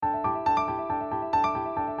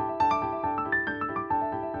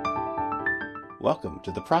Welcome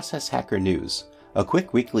to the Process Hacker News, a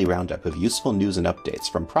quick weekly roundup of useful news and updates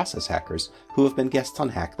from process hackers who have been guests on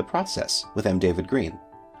Hack the Process with M. David Green.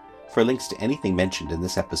 For links to anything mentioned in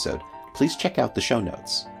this episode, please check out the show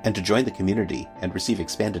notes. And to join the community and receive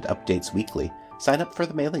expanded updates weekly, sign up for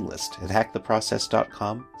the mailing list at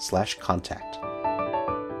hacktheprocess.com/contact.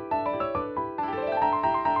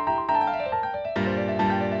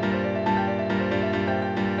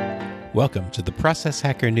 Welcome to the Process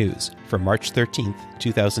Hacker News for March 13th,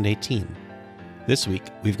 2018. This week,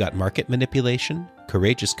 we've got market manipulation,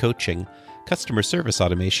 courageous coaching, customer service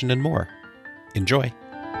automation, and more. Enjoy!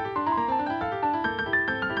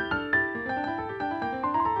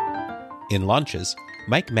 In launches,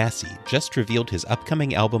 Mike Massey just revealed his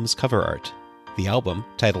upcoming album's cover art. The album,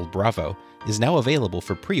 titled Bravo, is now available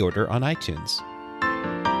for pre-order on iTunes.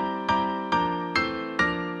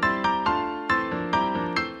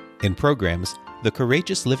 In programs, the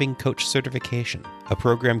Courageous Living Coach Certification, a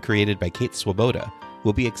program created by Kate Swoboda,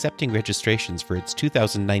 will be accepting registrations for its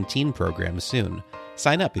 2019 program soon.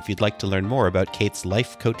 Sign up if you'd like to learn more about Kate's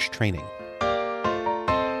life coach training.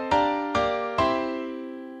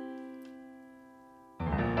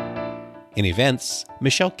 In events,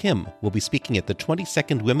 Michelle Kim will be speaking at the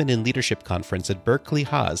 22nd Women in Leadership Conference at Berkeley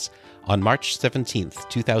Haas on March 17th,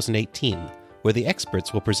 2018, where the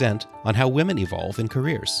experts will present on how women evolve in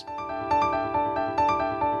careers.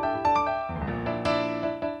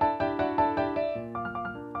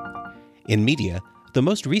 In media, the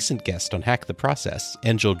most recent guest on Hack the Process,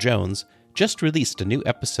 Angel Jones, just released a new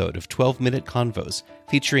episode of 12-Minute Convos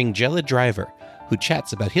featuring Jella Driver, who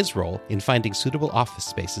chats about his role in finding suitable office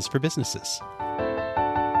spaces for businesses.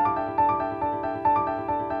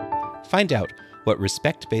 Find out what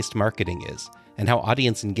respect-based marketing is and how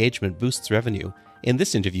audience engagement boosts revenue in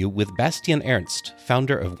this interview with Bastian Ernst,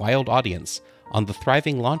 founder of Wild Audience, on the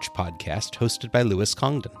Thriving Launch podcast hosted by Lewis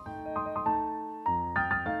Congdon.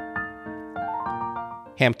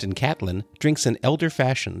 Hampton Catlin drinks an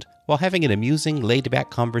elder-fashioned while having an amusing, laid-back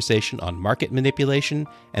conversation on market manipulation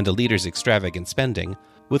and a leader's extravagant spending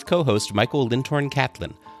with co-host Michael Lintorn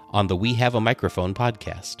Catlin on the We Have a Microphone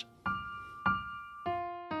podcast.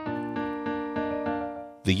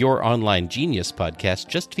 The Your Online Genius podcast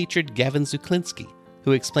just featured Gavin Zuklinski,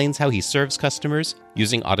 who explains how he serves customers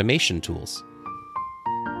using automation tools.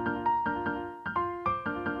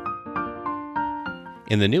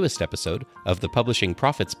 In the newest episode of the Publishing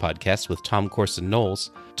Profits podcast with Tom Corson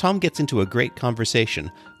Knowles, Tom gets into a great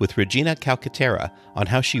conversation with Regina Calcaterra on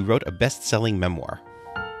how she wrote a best-selling memoir.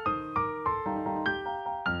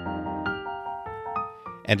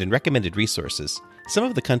 And in recommended resources, some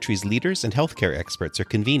of the country's leaders and healthcare experts are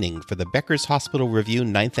convening for the Becker's Hospital Review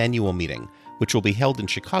 9th Annual Meeting, which will be held in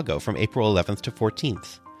Chicago from April 11th to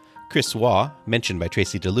 14th. Chris Waugh, mentioned by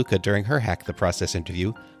Tracy DeLuca during her Hack the Process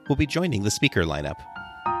interview, will be joining the speaker lineup.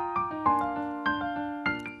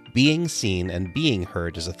 Being Seen and Being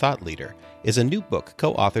Heard as a Thought Leader is a new book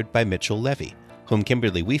co-authored by Mitchell Levy, whom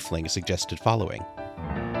Kimberly Weefling suggested following.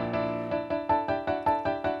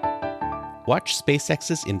 Watch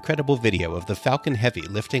SpaceX's incredible video of the Falcon Heavy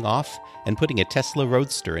lifting off and putting a Tesla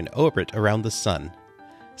Roadster in orbit around the sun.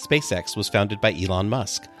 SpaceX was founded by Elon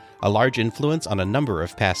Musk, a large influence on a number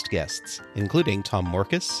of past guests, including Tom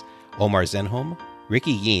Morkes, Omar Zenhom,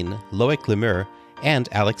 Ricky Yeen, Loic Lemur, and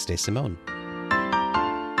Alex DeSimone.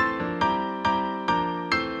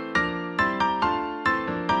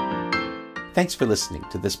 Thanks for listening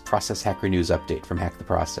to this Process Hacker News update from Hack the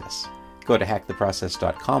Process. Go to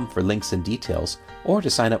hacktheprocess.com for links and details, or to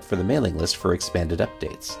sign up for the mailing list for expanded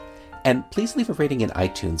updates. And please leave a rating in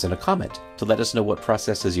iTunes and a comment to let us know what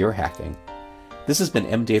processes you're hacking. This has been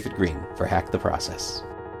M. David Green for Hack the Process.